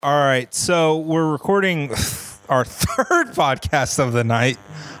All right, so we're recording our third podcast of the night.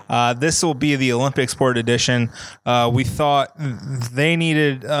 This will be the Olympic Sport edition. We thought they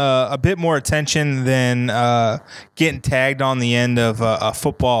needed a bit more attention than getting tagged on the end of a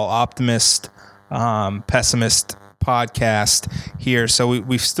football optimist, pessimist podcast here. So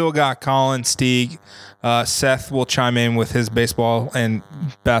we've still got Colin, Stieg. Seth will chime in with his baseball and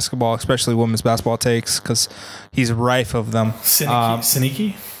basketball, especially women's basketball takes, because he's rife of them.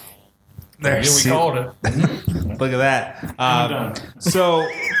 Sneaky? There, we called it. Look at that. So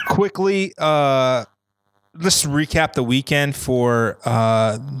quickly, let's recap the weekend for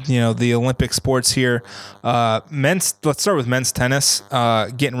the Olympic sports here. Let's start with men's tennis.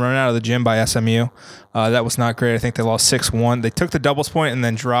 Getting run out of the gym by SMU. That was not great. I think they lost 6-1. They took the doubles point and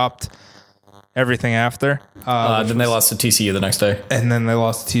then dropped everything after. Then they lost to TCU the next day. And then they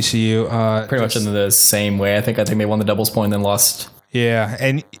lost to TCU. Pretty much in the same way. I think they won the doubles point and then lost. Yeah,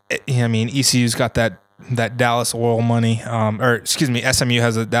 and I mean ECU's got that Dallas oil money, SMU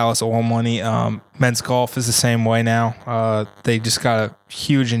has a Dallas oil money. Men's golf is the same way now. They just got a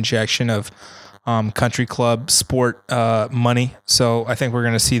huge injection of country club sport money, so I think we're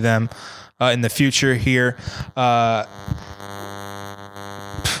going to see them in the future here.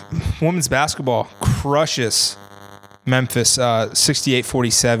 Women's basketball crushes Memphis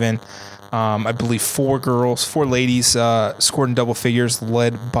 68-47. I believe four ladies scored in double figures,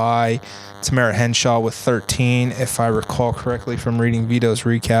 led by Tamara Henshaw with 13, if I recall correctly from reading Vito's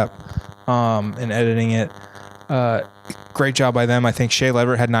recap and editing it. Great job by them. I think Shea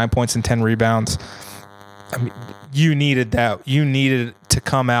Leverett had 9 points and 10 rebounds. I mean, you needed that. You needed to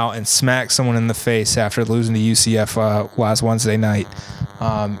come out and smack someone in the face after losing to UCF last Wednesday night.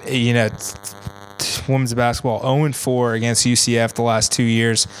 Women's basketball 0-4 against UCF the last 2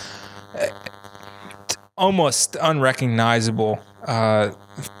 years. Almost unrecognizable, the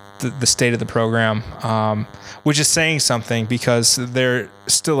state of the program, which is saying something because they're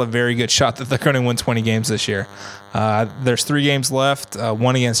still a very good shot that they're going to win 20 games this year. There's 3 games left,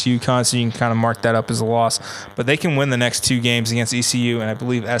 one against UConn, so you can kind of mark that up as a loss. But they can win the next 2 games against ECU and I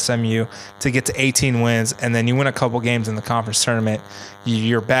believe SMU to get to 18 wins, and then you win a couple games in the conference tournament,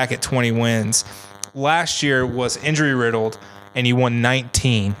 you're back at 20 wins. Last year was injury-riddled, and you won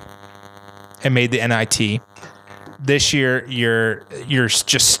 19 and made the NIT. This year, you're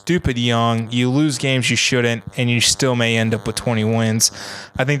just stupid young. You lose games you shouldn't, and you still may end up with 20 wins.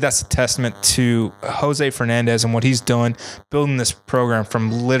 I think that's a testament to Jose Fernandez and what he's done, building this program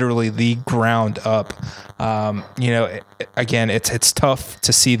from literally the ground up. Again, it's tough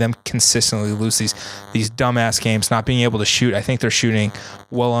to see them consistently lose these dumbass games, not being able to shoot. I think they're shooting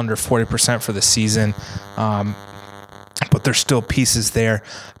well under 40% for the season, but there's still pieces there.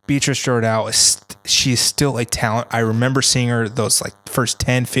 Beatrice Jordao, she's still a talent. I remember seeing her those first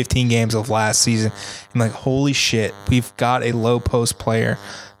 10, 15 games of last season. I'm like, holy shit, we've got a low post player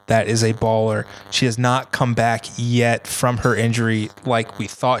that is a baller. She has not come back yet from her injury like we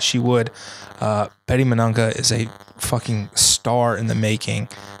thought she would. Betty Manunga is a fucking star in the making.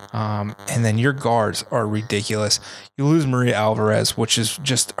 And then your guards are ridiculous. You lose Maria Alvarez, which is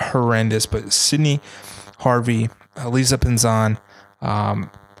just horrendous, but Sydney Harvey, Lisa Pinzan,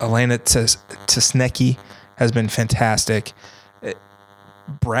 Elena Tesnecki has been fantastic.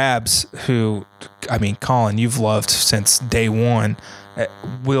 Brabs, who, I mean, Colin, you've loved since day one,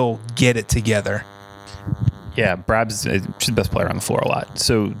 will get it together. Yeah, Brabs, she's the best player on the floor a lot.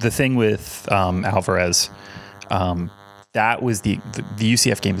 So the thing with Alvarez, that was the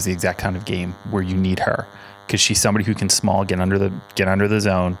UCF game is the exact kind of game where you need her, because she's somebody who can get under the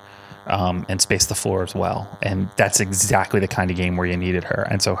zone. And space the floor as well. And that's exactly the kind of game where you needed her.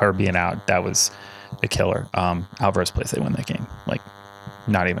 And so her being out, that was a killer. Alvarez plays, they win that game.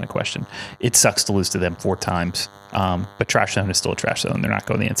 Not even a question. It sucks to lose to them 4 times. But Trash Zone is still a Trash Zone. They're not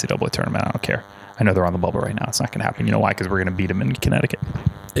going to the NCAA tournament. I don't care. I know they're on the bubble right now. It's not going to happen. You know why? Because we're going to beat them in Connecticut.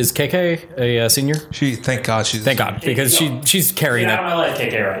 Is KK a senior? Thank God, because she's carrying Get it. out of my life,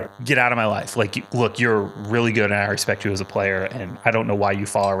 KK, right? Get out of my life. Look, you're really good, and I respect you as a player, and I don't know why you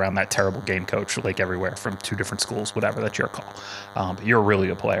follow around that terrible game coach everywhere from 2 different schools, whatever. That's your call. But you're a really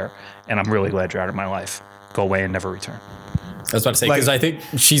good player, and I'm really glad you're out of my life. Go away and never return. I was about to say, because I think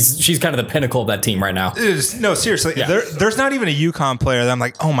she's kind of the pinnacle of that team right now. No, seriously. Yeah. There's not even a UConn player that I'm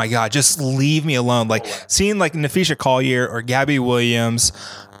like, oh my God, just leave me alone. Seeing Nafisha Collier or Gabby Williams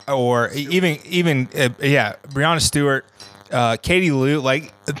or even Brianna Stewart, Katie Liu,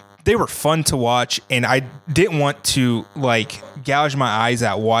 they were fun to watch, and I didn't want to gouge my eyes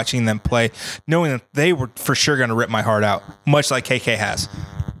out watching them play, knowing that they were for sure going to rip my heart out, much like KK has.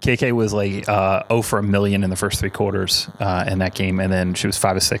 KK was like 0 for a million in the first 3 quarters in that game, and then she was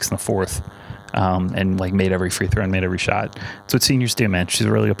 5 of 6 in the fourth, and like made every free throw and made every shot. That's what seniors do, man. She's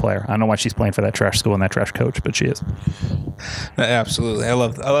a really good player. I don't know why she's playing for that trash school and that trash coach, but she is. Absolutely, I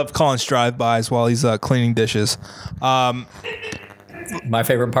love Colin's drive-bys while he's cleaning dishes. My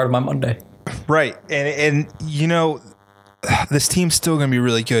favorite part of my Monday. Right, and you know, this team's still going to be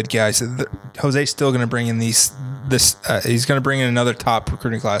really good, guys. Jose's still going to bring in he's going to bring in another top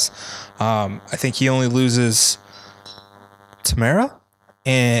recruiting class. I think he only loses Tamara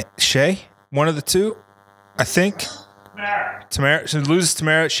and Shay, one of the two. I think Tamara. She loses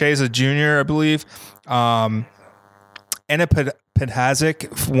Tamara. Shay's a junior, I believe. Anna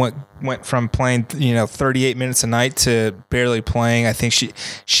Pedhazic went from playing 38 minutes a night to barely playing. I think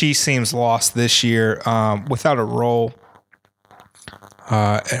she seems lost this year without a role.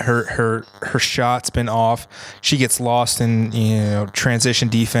 Her shot's been off. She gets lost in transition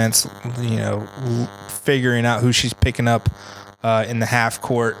defense. Figuring out who she's picking up in the half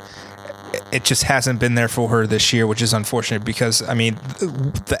court. It just hasn't been there for her this year, which is unfortunate because I mean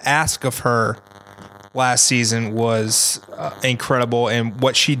the ask of her last season was incredible, and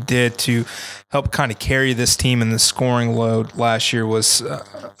what she did to help kind of carry this team in the scoring load last year was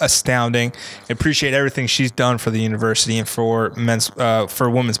astounding. I appreciate everything she's done for the university and for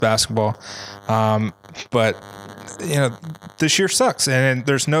women's basketball. But this year sucks, and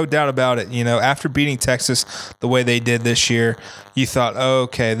there's no doubt about it. After beating Texas the way they did this year, you thought, oh,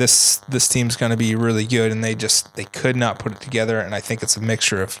 okay, this team's going to be really good, and they could not put it together. And I think it's a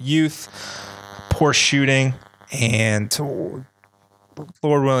mixture of youth, poor shooting, and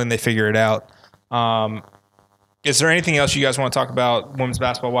Lord willing, they figure it out. Is there anything else you guys want to talk about women's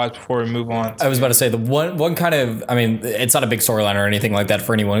basketball wise before we move on? I was about to say the one kind of, I mean, it's not a big storyline or anything like that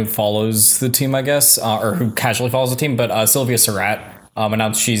for anyone who follows the team, I guess, or who casually follows the team. But Sylvia Surratt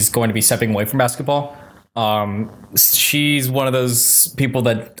announced she's going to be stepping away from basketball. She's one of those people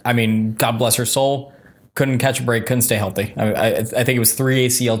that, I mean, God bless her soul, couldn't catch a break, couldn't stay healthy. I think it was 3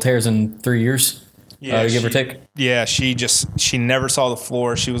 ACL tears in 3 years. Give or take. Yeah, she never saw the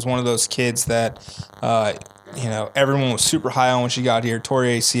floor. She was one of those kids that, everyone was super high on when she got here. Tore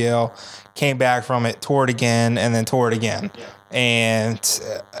ACL, came back from it, tore it again, and then tore it again. Yeah. And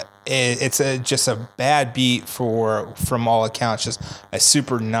it's just a bad beat from all accounts. Just a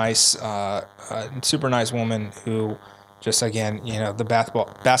super nice woman who. Just again, the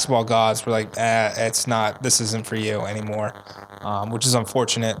basketball gods were like, this isn't for you anymore, which is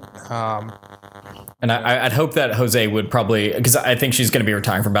unfortunate. And I'd hope that Jose would probably, because I think she's going to be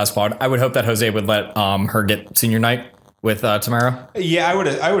retiring from basketball. I would hope that Jose would let her get senior night with Tamara. Yeah,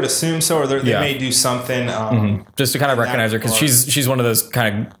 I would assume so, or they may do something just to kind of recognize her, because she's one of those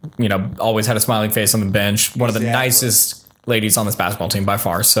kind of always had a smiling face on the bench, one of the nicest ladies on this basketball team by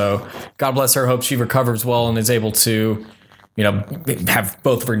far. So God bless her. Hope she recovers well and is able to, have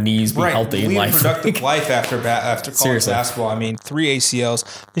both of her knees be healthy in life. Productive life after college basketball. I mean, 3 ACLs.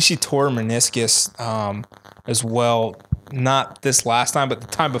 I think she tore her meniscus as well. Not this last time, but the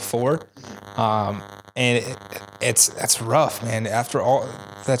time before. And it's rough, man. After all,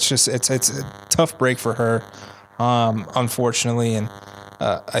 it's a tough break for her, unfortunately. And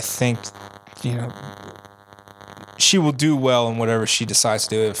I think she will do well in whatever she decides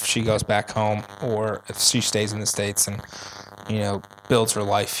to do, if she goes back home or if she stays in the States and, builds her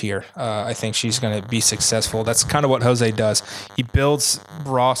life here. I think she's going to be successful. That's kind of what Jose does. He builds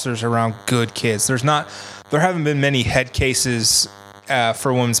rosters around good kids. There haven't been many head cases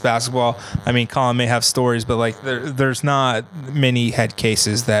for women's basketball. I mean, Colin may have stories, but there's not many head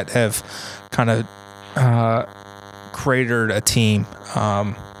cases that have kind of cratered a team.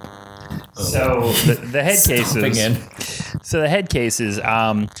 So the head cases. So the head cases.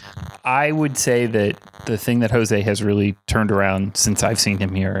 I would say that the thing that Jose has really turned around since I've seen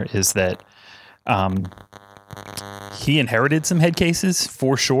him here is that he inherited some head cases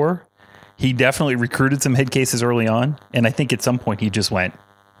for sure. He definitely recruited some head cases early on, and I think at some point he just went,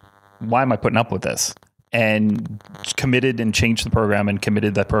 "Why am I putting up with this?" and committed and changed the program and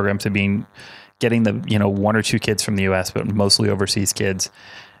committed that program to getting the 1 or 2 kids from the U.S., but mostly overseas kids.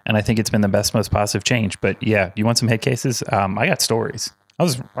 And I think it's been the best, most positive change. But yeah, you want some head cases? I got stories.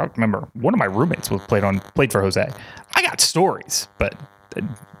 I remember one of my roommates played for Jose. I got stories, but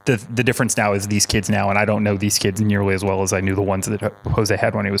the difference now is these kids now, and I don't know these kids nearly as well as I knew the ones that Jose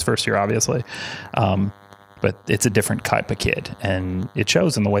had when he was first year, obviously. But it's a different type of kid, and it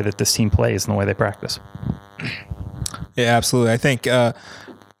shows in the way that this team plays and the way they practice. Yeah, absolutely. I think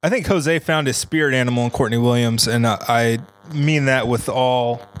Jose found his spirit animal in Courtney Williams, and I mean that with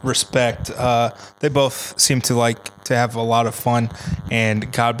all respect. They both seem to like to have a lot of fun.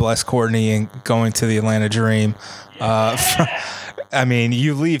 And God bless Courtney and going to the Atlanta Dream. I mean,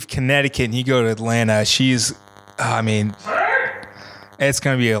 you leave Connecticut and you go to Atlanta. It's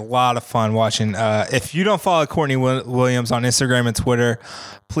going to be a lot of fun watching. If you don't follow Courtney Williams on Instagram and Twitter,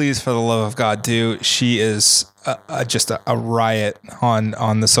 please, for the love of God, do. She is just a riot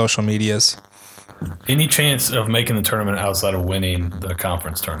on the social medias. Any chance of making the tournament outside of winning the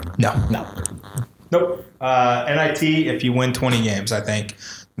conference tournament? No. Nope. NIT, if you win 20 games, I think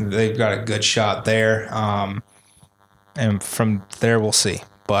they've got a good shot there. And from there, we'll see.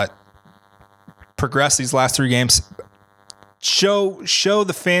 But progress these last 3 games. Show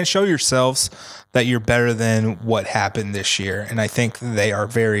the fans, show yourselves that you're better than what happened this year. And I think they are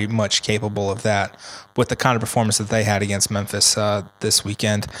very much capable of that with the kind of performance that they had against Memphis this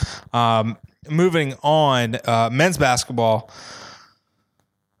weekend. Moving on, men's basketball.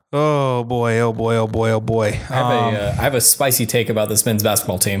 Oh boy. I have a spicy take about this men's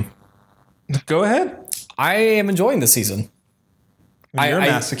basketball team. Go ahead. I am enjoying this season. You're a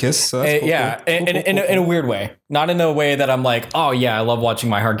masochist. So that's cool. In a weird way. Not in a way that I'm like, oh yeah, I love watching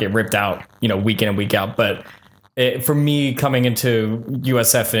my heart get ripped out, week in and week out. But for me, coming into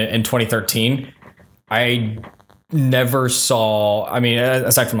USF in 2013, I never saw. I mean,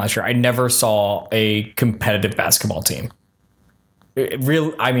 aside from last year, I never saw a competitive basketball team.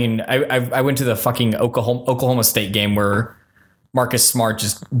 I went to the fucking Oklahoma State game where Marcus Smart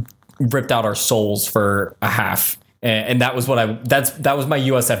just ripped out our souls for a half. And that was that was my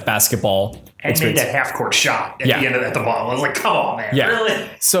USF basketball and experience. made that half court shot at the end at the bottom. I was like, come on, man. Yeah. Really?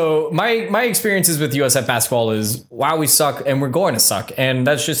 So my experiences with USF basketball is, wow, we suck and we're going to suck. And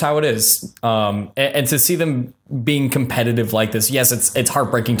that's just how it is. And to see them being competitive like this, yes, it's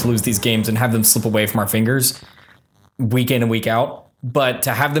heartbreaking to lose these games and have them slip away from our fingers week in and week out. But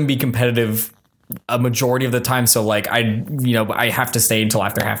to have them be competitive a majority of the time, so like I have to stay until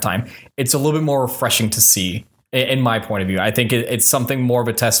after halftime, it's a little bit more refreshing to see. In my point of view, I think it's something more of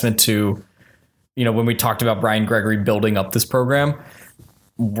a testament to, when we talked about Brian Gregory building up this program,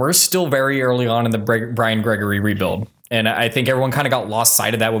 we're still very early on in the Brian Gregory rebuild. And I think everyone kind of got lost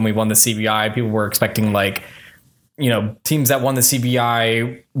sight of that when we won the CBI. People were expecting teams that won the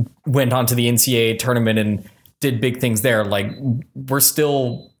CBI went on to the NCAA tournament and did big things there. Like, we're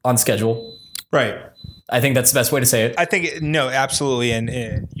still on schedule. Right. I think that's the best way to say it. I think, no, absolutely.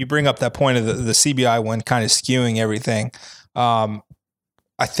 And you bring up that point of the CBI one kind of skewing everything. I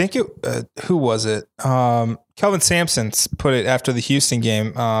think who was it? Kelvin Sampson put it after the Houston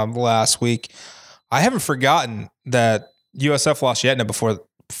game last week. I haven't forgotten that USF lost Yetna before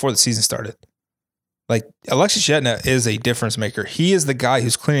the season started. Like, Alexis Yetna is a difference maker. He is the guy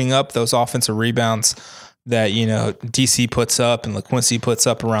who's cleaning up those offensive rebounds that, DC puts up and LaQuincy puts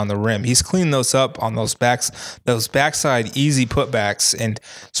up around the rim. He's cleaned those up on those backside easy putbacks and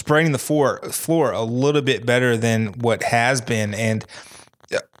spreading the floor a little bit better than what has been. And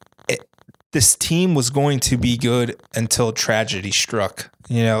this team was going to be good until tragedy struck,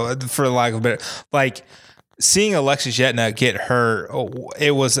 for lack of a better, like, seeing Alexis Yetna get hurt,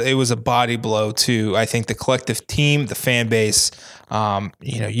 it was a body blow to, I think, the collective team, the fan base.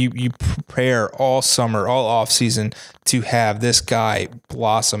 You prepare all summer, all off season to have this guy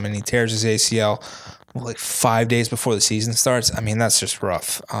blossom, and he tears his ACL like 5 days before the season starts. I mean, that's just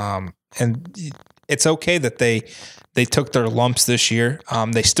rough. And it's okay that they took their lumps this year.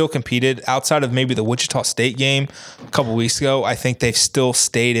 They still competed outside of maybe the Wichita State game a couple weeks ago. I think they've still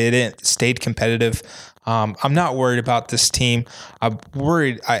stayed competitive. I'm not worried about this team. I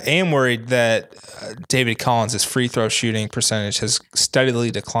am worried that David Collins' free throw shooting percentage has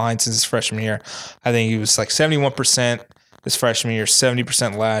steadily declined since his freshman year. I think he was like 71% his freshman year,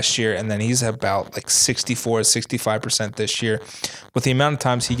 70% last year, and then he's about like 64 to 65% this year. With the amount of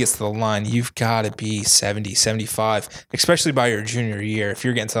times he gets to the line, you've got to be 70, 75, especially by your junior year. If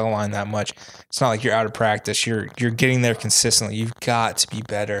you're getting to the line that much, it's not like you're out of practice. You're getting there consistently. You've got to be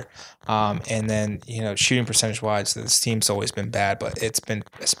better. And then, shooting percentage wise, this team's always been bad, but it's been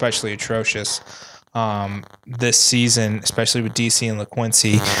especially atrocious this season, especially with DC and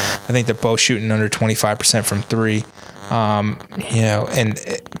LaQuincy. I think they're both shooting under 25% from three. And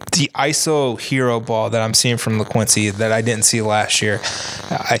the ISO hero ball that I'm seeing from LaQuincy that I didn't see last year,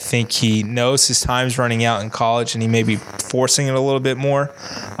 I think he knows his time's running out in college and he may be forcing it a little bit more.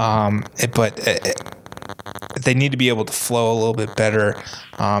 They need to be able to flow a little bit better,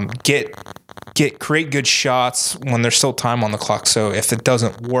 create good shots when there's still time on the clock. So if it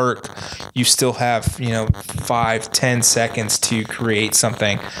doesn't work, you still have 5-10 seconds to create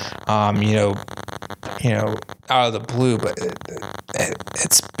something. out of the blue, but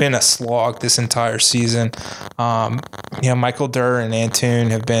it's been a slog this entire season. Michael Durr and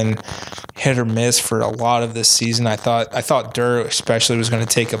Antune have been hit or miss for a lot of this season. I thought Durr especially was going to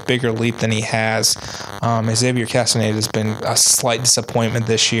take a bigger leap than he has. Xavier Castaneda has been a slight disappointment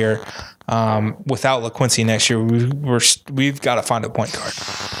this year. Without LaQuincy next year, we've got to find a point guard.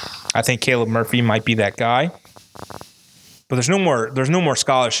 I think Caleb Murphy might be that guy. But there's no more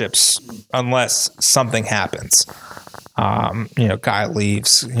scholarships unless something happens. Guy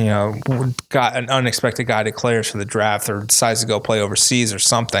leaves, got an unexpected guy declares for the draft or decides to go play overseas or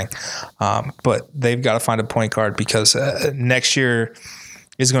something. But they've got to find a point guard because next year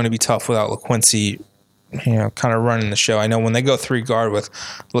is going to be tough without LaQuincy, kind of running the show. I know when they go 3 guard with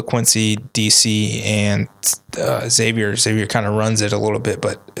LaQuincy, DC, and Xavier kind of runs it a little bit,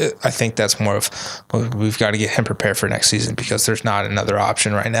 but I think that's more of we've got to get him prepared for next season because there's not another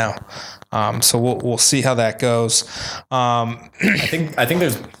option right now. So we'll see how that goes. I think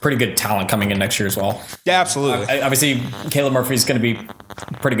there's pretty good talent coming in next year as well. Yeah, absolutely. Obviously, Caleb Murphy is going to be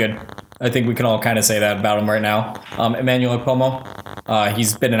pretty good. I think we can all kind of say that about him right now. Emmanuel Pomo,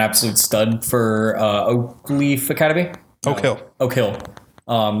 he's been an absolute stud for Oak Leaf Academy. Oak Hill.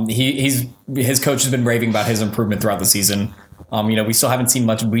 His coach has been raving about his improvement throughout the season. We still haven't seen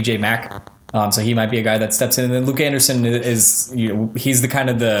much of BJ Mack, so he might be a guy that steps in. And then Luke Anderson is, he's the kind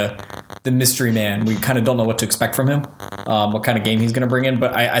of the mystery man. We kind of don't know what to expect from him, what kind of game he's going to bring in.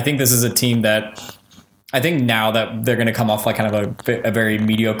 But I think this is a team that, I think now that they're going to come off like kind of a very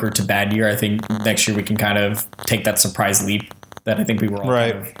mediocre to bad year, I think next year we can kind of take that surprise leap that I think we were all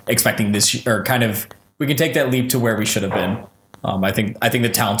kind of expecting this year, or kind of we can take that leap to where we should have been. I think the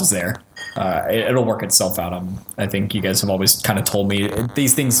talent is there. It'll work itself out. I think you guys have always kind of told me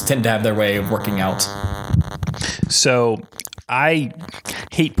these things tend to have their way of working out. So I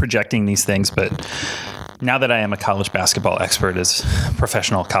hate projecting these things, but now that I am a college basketball expert, as a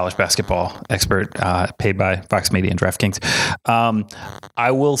professional college basketball expert paid by Fox Media and DraftKings, I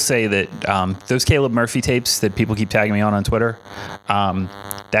will say that those Caleb Murphy tapes that people keep tagging me on Twitter,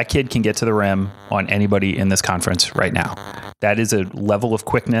 that kid can get to the rim on anybody in this conference right now. That is a level of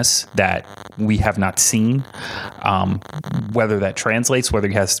quickness that we have not seen. Whether that translates,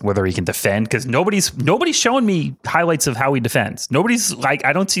 whether he can defend, because nobody's showing me highlights of how he defends. Nobody's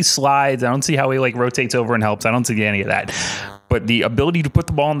I don't see slides. I don't see how he rotates over and helps. I don't see any of that. But the ability to put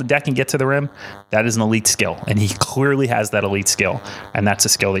the ball on the deck and get to the rim, that is an elite skill. And he clearly has that elite skill. And that's a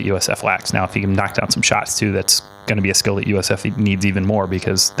skill that USF lacks. Now, if he can knock down some shots too, that's going to be a skill that USF needs even more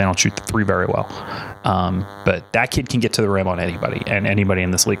because they don't shoot the 3 very well. But that kid can get to the rim on anybody and anybody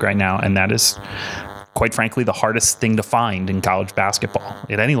in this league right now. And that is, quite frankly, the hardest thing to find in college basketball,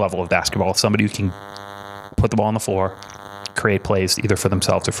 at any level of basketball. Somebody who can put the ball on the floor, create plays either for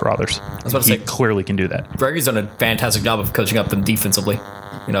themselves or for others. I was about to say, clearly can do that. Gregory's done a fantastic job of coaching up them defensively.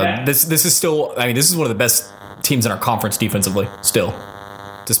 This is still, this is one of the best teams in our conference defensively still,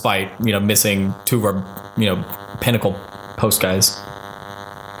 despite missing 2 of our pinnacle post guys.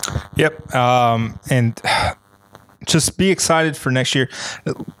 Yep. And just be excited for next year.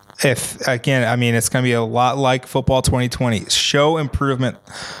 If again, it's going to be a lot like football 2020. Show improvement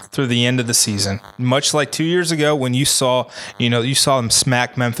through the end of the season, much like 2 years ago when you saw them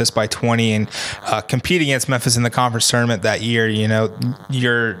smack Memphis by 20 and compete against Memphis in the conference tournament that year.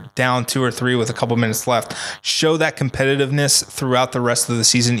 You're down 2 or 3 with a couple minutes left. Show that competitiveness throughout the rest of the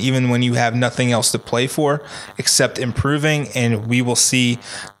season, even when you have nothing else to play for except improving, and we will see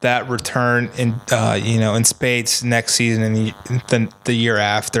that return in spades next season and the year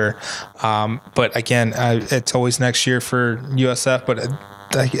after. But again, it's always next year for USF, but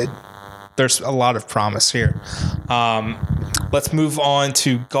there's a lot of promise here. Let's move on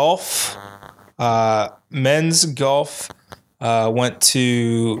to golf. Men's golf went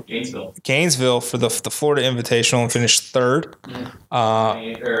to Gainesville for the Florida Invitational and finished third.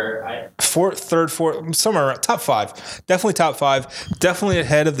 Fourth, somewhere around top 5. Definitely top 5. Definitely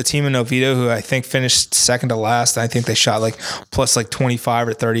ahead of the team in Oviedo, who I think finished second to last. I think they shot plus 25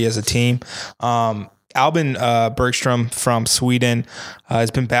 or 30 as a team. Albin Bergstrom from Sweden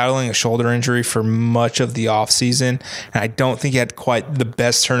has been battling a shoulder injury for much of the offseason, and I don't think he had quite the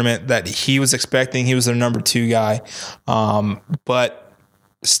best tournament that he was expecting. He was their number 2 guy, but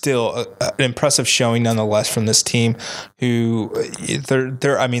still an impressive showing nonetheless from this team. Who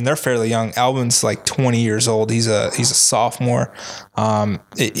they're fairly young. Albin's 20 years old. He's a sophomore. They're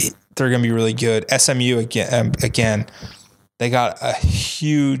going to be really good. SMU again. They got a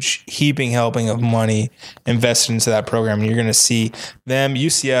huge heaping helping of money invested into that program. And you're going to see them,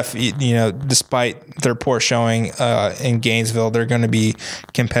 UCF, despite their poor showing in Gainesville, they're going to be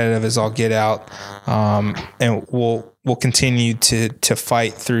competitive as all get out. And we'll continue to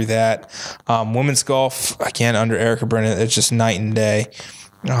fight through that. Women's golf, again, under Erica Brennan, it's just night and day.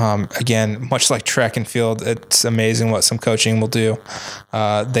 Again, much like track and field, it's amazing what some coaching will do.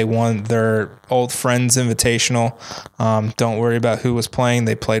 They won their Old Friends Invitational. Don't worry about who was playing.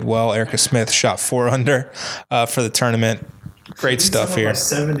 They played well. Erica Smith shot 4 under for the tournament. Great stuff here.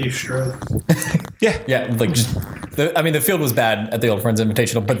 70 stroke. Yeah, like the field was bad at the Old Friends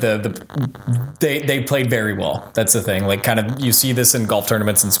Invitational, but they played very well. That's the thing. Like, kind of, you see this in golf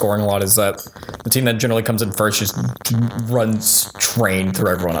tournaments and scoring a lot, is that the team that generally comes in first just runs train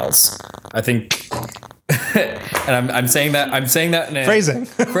through everyone else. I think, and I'm saying that in a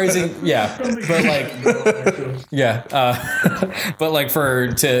phrasing, yeah. But like, yeah, but like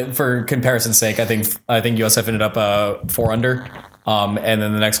for comparison's sake, I think USF ended up 4 under. And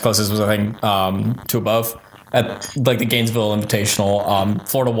then the next closest was, I think, 2 above at like the Gainesville Invitational.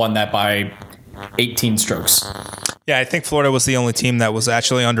 Florida won that by 18 strokes. Yeah, I think Florida was the only team that was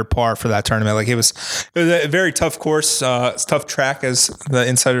actually under par for that tournament. Like, it was a very tough course, it's tough track, as the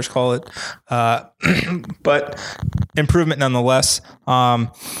insiders call it, but improvement nonetheless.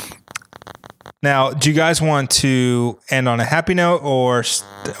 Now, do you guys want to end on a happy note or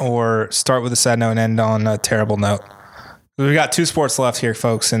start with a sad note and end on a terrible note? We got 2 sports left here,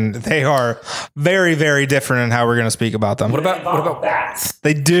 folks, and they are very, very different in how we're going to speak about them. What about bats?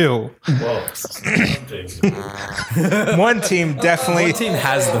 They do. Whoa. One team definitely. One team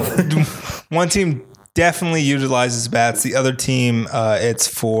has them. One team definitely utilizes bats. The other team, it's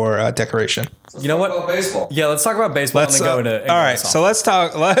for decoration. You know what? Baseball. Yeah, let's talk about baseball and then go into. All right, so let's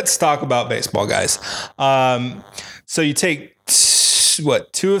talk about baseball, guys. So you take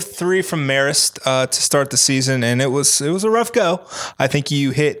 2 of 3 from Marist to start the season, and it was a rough go. I think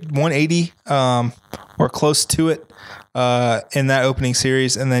you hit 180 or close to it in that opening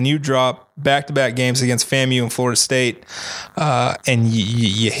series, and then you drop back-to-back games against FAMU and Florida State, and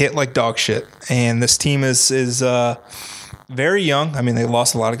you hit like dog shit. And this team is very young. I mean, they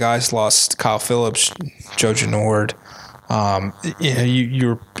lost a lot of guys. Lost Kyle Phillips, Joe Genord.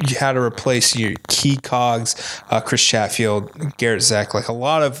 You had to replace your key cogs, Chris Chatfield, Garrett Zek, like a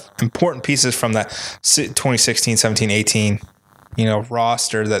lot of important pieces from that 2016, 17, 18,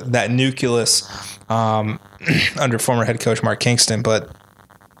 roster, that nucleus under former head coach Mark Kingston. But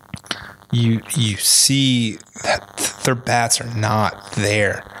you see that their bats are not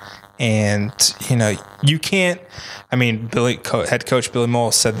there. And, you can't. I mean, head coach Billy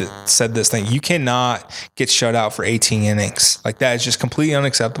Moll said this thing. You cannot get shut out for 18 innings. Like, that is just completely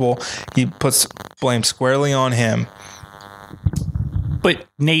unacceptable. He puts blame squarely on him. But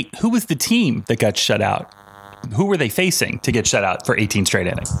Nate, who was the team that got shut out? Who were they facing to get shut out for 18 straight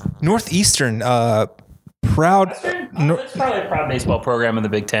innings? Northeastern, proud. That's probably a proud baseball program in the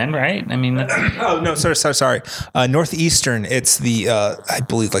Big Ten, right? I mean, sorry. Northeastern. It's the I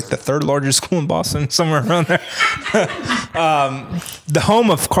believe like the 3rd largest school in Boston, somewhere around there. The home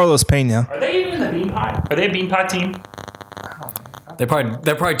of Carlos Pena. Are they even in the Beanpot? Are they a Beanpot team? They're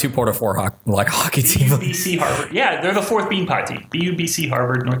probably 2 Porter 4 hockey team. BC Harvard. Yeah, they're the 4th Beanpot team. BC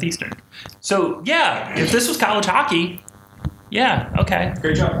Harvard Northeastern. So yeah, if this was college hockey. Yeah, okay.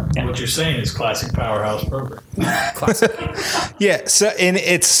 Great job. Yeah. What you're saying is classic powerhouse program. Classic. Yeah, so and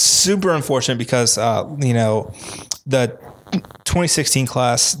it's super unfortunate because the 2016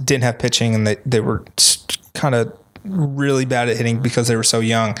 class didn't have pitching, and they were kind of really bad at hitting because they were so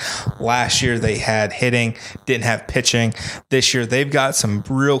young. Last year they had hitting, didn't have pitching. This year they've got some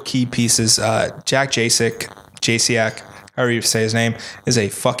real key pieces. Jack Jasiak, however you say his name, is a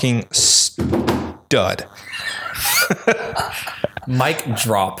fucking stud. Mic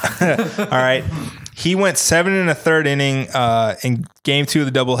drop. All right. He went 7 1/3 inning in game 2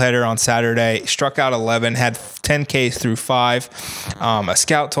 of the doubleheader on Saturday. Struck out 11, had 10 Ks through 5. A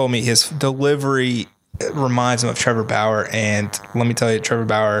scout told me his delivery reminds him of Trevor Bauer, and let me tell you, Trevor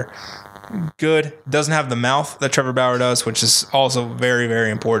Bauer, good. Doesn't have the mouth that Trevor Bauer does, which is also very,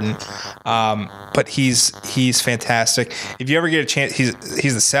 very important. But he's fantastic. If you ever get a chance,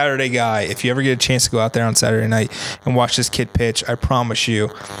 he's the Saturday guy. If you ever get a chance to go out there on Saturday night and watch this kid pitch, I promise you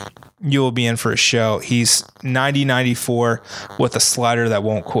will be in for a show. He's 90-94 with a slider that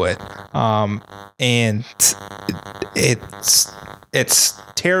won't quit. And it's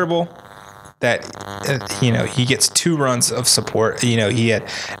terrible that he gets 2 runs of support.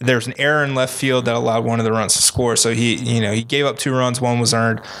 There's an error in left field that allowed one of the runs to score. So he gave up 2 runs, 1 was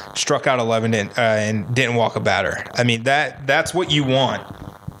earned, struck out 11 and didn't walk a batter. I mean, that's what you want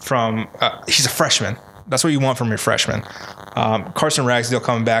from he's a freshman. That's what you want from your freshman. Carson Ragsdale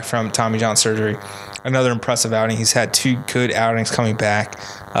coming back from Tommy John surgery. Another impressive outing. He's had 2 good outings coming back,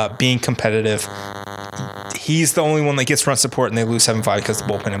 being competitive. He's the only one that gets run support, and they lose 7-5 because the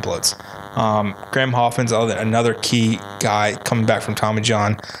bullpen implodes. Graham Hoffman's another key guy coming back from Tommy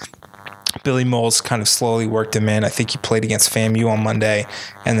John. Billy Moles kind of slowly worked him in. I think he played against FAMU on Monday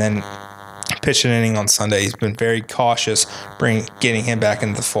and then pitched an inning on Sunday. He's been very cautious getting him back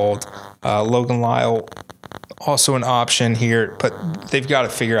into the fold. Logan Lyle, also an option here, but they've got to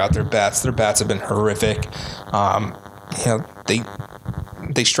figure out their bats. Their bats have been horrific.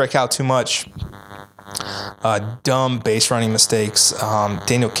 They strike out too much. Dumb base running mistakes.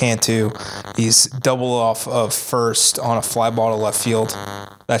 Daniel Cantu, he's double off of first on a fly ball to left field.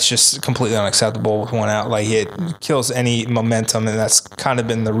 That's just completely unacceptable with 1 out. Like, it kills any momentum, and that's kind of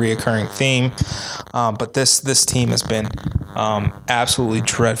been the reoccurring theme. But this team has been absolutely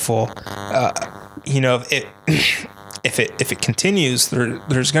dreadful. If it continues,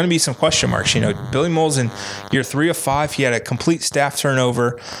 there's going to be some question marks. Billy Moles in year 3 of 5, he had a complete staff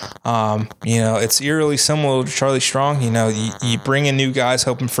turnover. It's eerily similar to Charlie Strong. You bring in new guys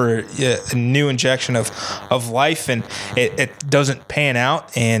hoping for a new injection of life, and it doesn't pan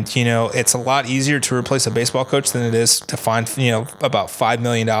out. And it's a lot easier to replace a baseball coach than it is to find about $5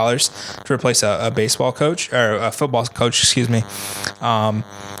 million to replace a baseball coach or a football coach. Excuse me.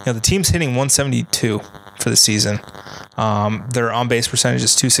 The team's hitting 172 for the season. Their on-base percentage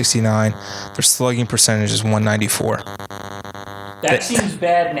is 269. Their slugging percentage is 194. That seems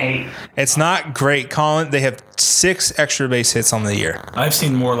bad, Nate. It's not great, Colin. They have 6 extra base hits on the year. I've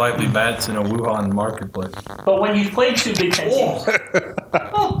seen more lightly bats in a Wuhan marketplace. But when you've played 2 Big Ten teams,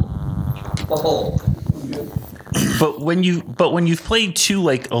 But when you've played 2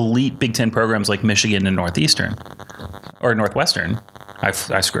 like elite Big Ten programs like Michigan and Northeastern or Northwestern, I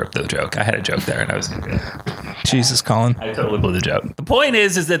screwed up the joke. I had a joke there, and I was Jesus, Colin. I totally blew the joke. The point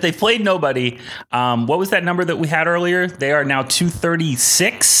is that they played nobody. What was that number that we had earlier? They are now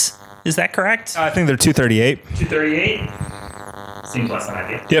 236. Is that correct? I think they're 238. 238 seems less than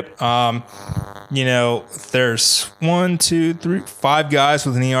ideal. Yep. There's 1, 2, 3, 5 guys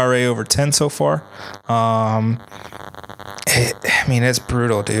with an ERA over 10 so far. It's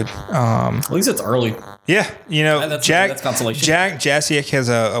brutal, dude. At least it's early. Yeah, that's consolation. Jack Jasiak has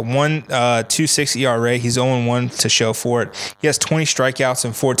a 1.26 ERA. He's 0-1 to show for it. He has 20 strikeouts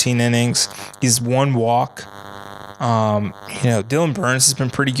in 14 innings. He's 1 walk. Dylan Burns has been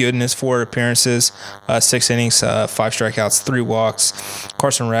pretty good in his 4 appearances, 6 innings, 5 strikeouts, 3 walks.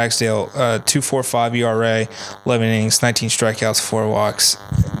 Carson Ragsdale, 2.45 ERA, 11 innings, 19 strikeouts, 4 walks.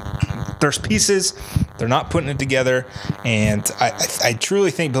 There's pieces. They're not putting it together, and I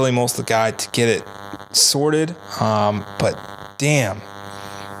truly think Billy Moles the guy to get it sorted. But damn,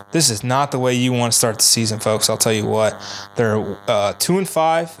 this is not the way you want to start the season, folks. I'll tell you what. They're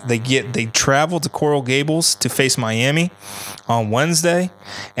 2-5. They travel to Coral Gables to face Miami on Wednesday,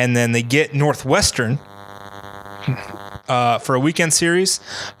 and then they get Northwestern for a weekend series.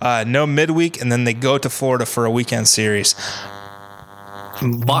 No midweek, and then they go to Florida for a weekend series.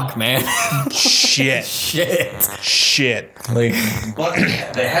 Luck, man. Shit. But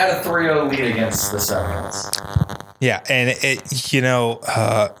they had a 3-0 lead against the Seminoles. Yeah, and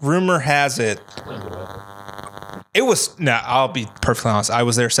rumor has it. I'll be perfectly honest. I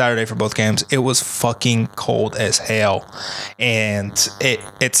was there Saturday for both games. It was fucking cold as hell, and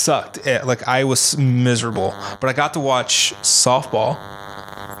it sucked. I was miserable, but I got to watch softball.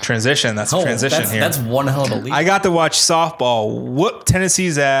 Transition. That's a transition here. That's one hell of a lead. I got to watch softball whoop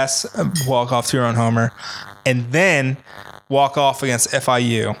Tennessee's ass, walk off 2-run homer, and then walk off against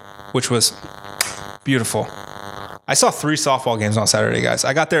FIU, which was beautiful. I saw 3 softball games on Saturday, guys.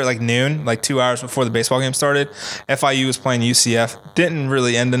 I got there at noon, 2 hours before the baseball game started. FIU was playing UCF. Didn't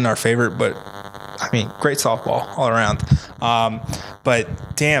really end in our favor, but great softball all around.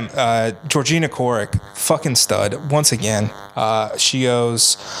 But damn, Georgina Korick, fucking stud once again. She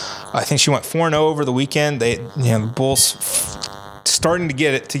goes, I think she went 4-0 over the weekend. The Bulls starting to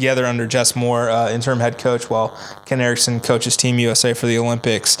get it together under Jess Moore, interim head coach, while Ken Erickson coaches Team USA for the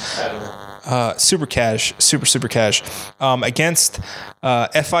Olympics. Super cash against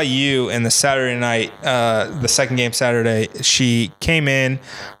FIU in the Saturday night, the second game Saturday. She came in,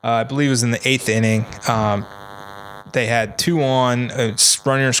 I believe it was in the 8th inning. They had 2 on,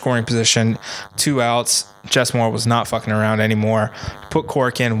 running or scoring position, 2 outs. Jess Moore was not fucking around anymore. Put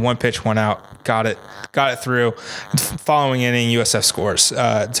Cork in, 1 pitch, 1 out. Got it through. Following inning, USF scores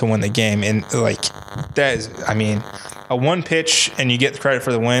to win the game. And like that is, I mean, a 1 pitch and you get the credit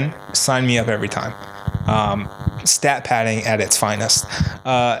for the win. Sign me up every time. Stat padding at its finest,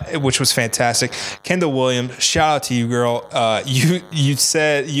 which was fantastic. Kendall Williams, shout out to you, girl. You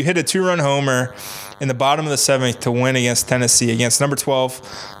said you hit a 2-run homer in the bottom of the 7th to win against Tennessee, against number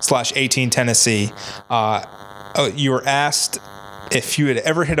 12/18 Tennessee. You were asked if you had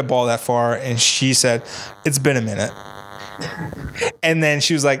ever hit a ball that far, and she said, "It's been a minute." And then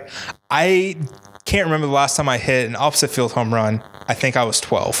she was like, "I can't remember the last time I hit an opposite field home run. I think I was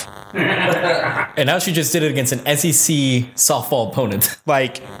 12." And now she just did it against an SEC softball opponent.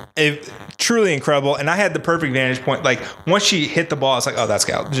 Like, truly incredible. And I had the perfect vantage point. Like, once she hit the ball, I was like, "Oh, that's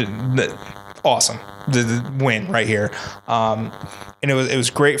awesome. The win right here." And it was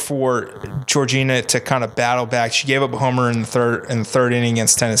great for Georgina to kind of battle back. She gave up a homer in the third inning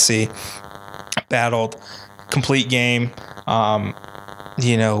against Tennessee. Battled, complete game.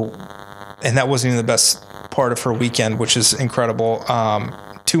 You know, and that wasn't even the best part of her weekend, which is incredible.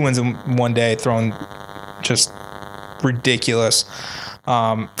 2 wins in one day, throwing just ridiculous.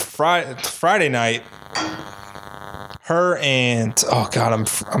 Friday night, her and I'm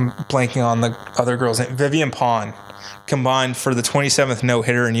blanking on the other girl's name, Vivian Pond, combined for the 27th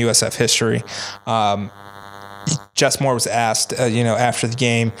no-hitter in USF history. Jess Moore was asked, after the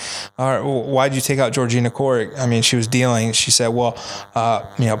game, why did you take out Georgina Cork? I mean, she was dealing. She said, well,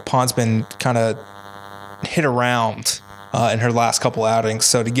 Pond's been kind of hit around in her last couple outings.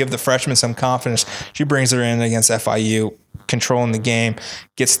 So to give the freshman some confidence, she brings her in against FIU, controlling the game,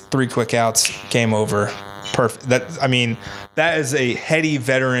 gets 3 quick outs, game over. Perfect. That is a heady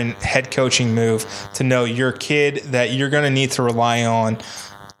veteran head coaching move to know your kid that you're going to need to rely on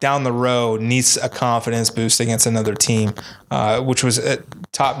down the road needs a confidence boost against another team, which was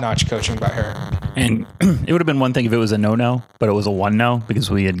top-notch coaching by her. And it would have been one thing if it was a no-no, but it was a 1-0 because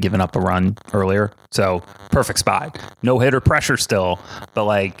we had given up a run earlier. So perfect spot. No hitter pressure still, but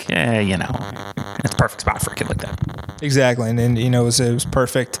it's a perfect spot for a kid like that. Exactly. And it was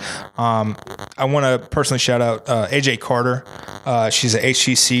perfect. I want to personally shout out AJ Carter. She's an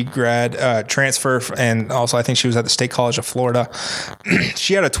HCC grad transfer, and also I think she was at the State College of Florida.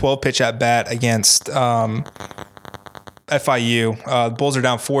 She had a 12-pitch at bat against FIU. The Bulls are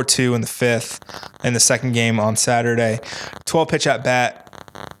down 4-2 in the 5th in the second game on Saturday. 12-pitch at bat.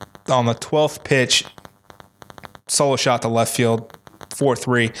 On the 12th pitch, solo shot to left field,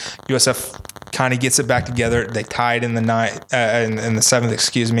 4-3. USF kind of gets it back together. They tied in the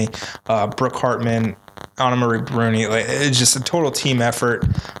 7th. Brooke Hartman, Anna Marie Bruni. It's just a total team effort.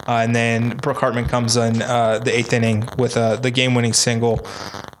 And then Brooke Hartman comes in the 8th inning with the game-winning single.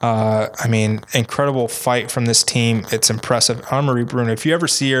 Incredible fight from this team. It's impressive. Anna Marie Bruni, if you ever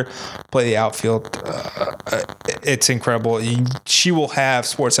see her play the outfield, it's incredible. She will have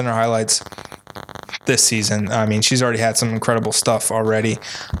SportsCenter highlights this season. I mean, she's already had some incredible stuff already.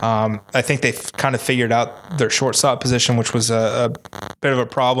 I think they've kind of figured out their shortstop position, which was a bit of a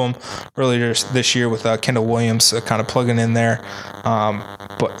problem earlier this year with Kendall Williams kind of plugging in there.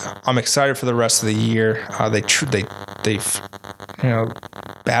 But I'm excited for the rest of the year. They've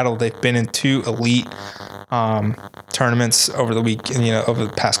battled. They've been in 2 elite tournaments over the week, over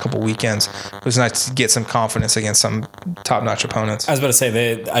the past couple weekends. It was nice to get some confidence against some top-notch opponents. I was about to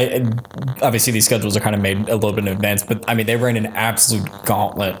say obviously these schedules are kind of made a little bit in advance, but they ran an absolute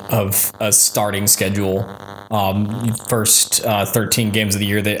gauntlet of a starting schedule. First 13 games of the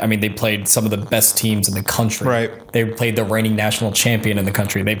year, they played some of the best teams in the country. Right. They played the reigning national champion in the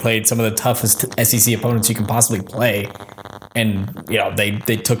country. They played some of the toughest SEC opponents you can possibly play. And,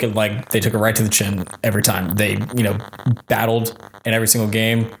 they took it right to the chin every time. They, battled in every single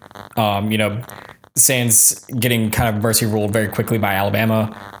game. Sans getting kind of mercy ruled very quickly by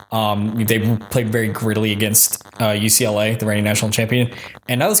Alabama. They played very grittily against UCLA, the reigning national champion.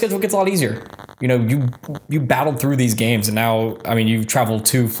 And now the schedule gets a lot easier. You battled through these games, and now, you've traveled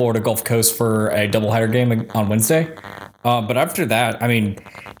to Florida Gulf Coast for a doubleheader game on Wednesday. But after that,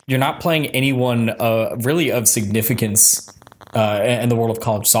 you're not playing anyone really of significance in the world of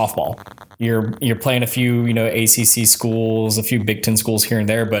college softball. You're playing a few, ACC schools, a few Big Ten schools here and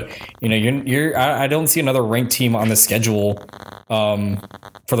there, but I don't see another ranked team on the schedule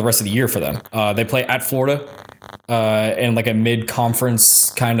for the rest of the year for them. They play at Florida in like a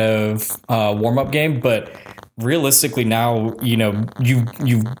mid-conference kind of warm-up game, but realistically now,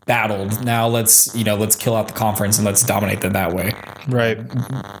 you've battled. Now let's kill out the conference and let's dominate them that way. Right.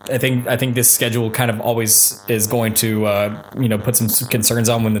 I think this schedule kind of always is going to put some concerns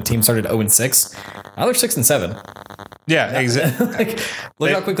on when the team started 0-6. Now they're 6-7. Yeah, exactly.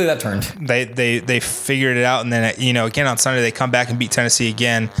 Look how quickly that turned. They figured it out, and then again on Sunday they come back and beat Tennessee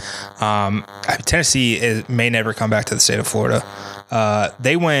again. Tennessee may never come back to the state of Florida.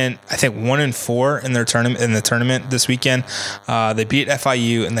 They went, I think, 1-4 in the tournament this weekend. They beat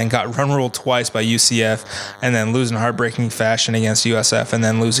FIU and then got run ruled twice by UCF, and then lose in heartbreaking fashion against USF, and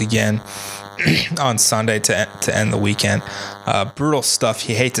then lose again on Sunday to end the weekend. Brutal stuff.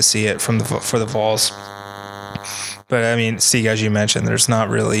 You hate to see it for the Vols. But I mean, Steve, as you mentioned, there's not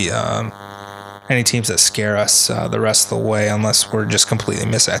really any teams that scare us the rest of the way unless we're just completely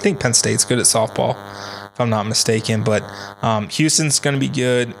missing. I think Penn State's good at softball, if I'm not mistaken. But Houston's going to be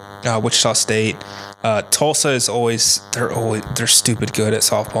good. Wichita State, Tulsa is they're stupid good at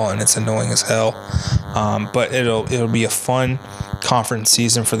softball, and it's annoying as hell. But it'll be a fun conference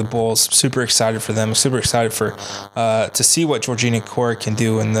season for the Bulls. Super excited for them. Super excited for to see what Georgina Corr can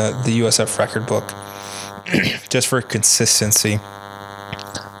do in the USF record book. Just for consistency.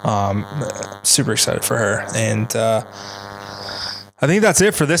 Super excited for her. And I think that's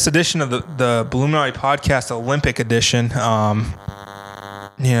it for this edition of the Illuminati Podcast Olympic edition.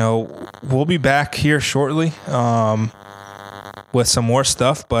 We'll be back here shortly with some more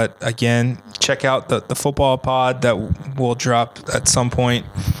stuff. But again, check out the football pod that will drop at some point,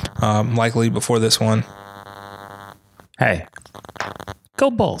 likely before this one. Hey, go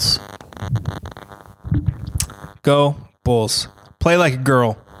Bulls. Go Bulls. Play like a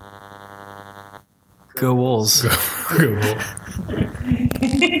girl. Go Wolves. Go Bulls.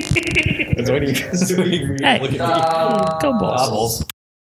 That's what you Hey, go Bulls.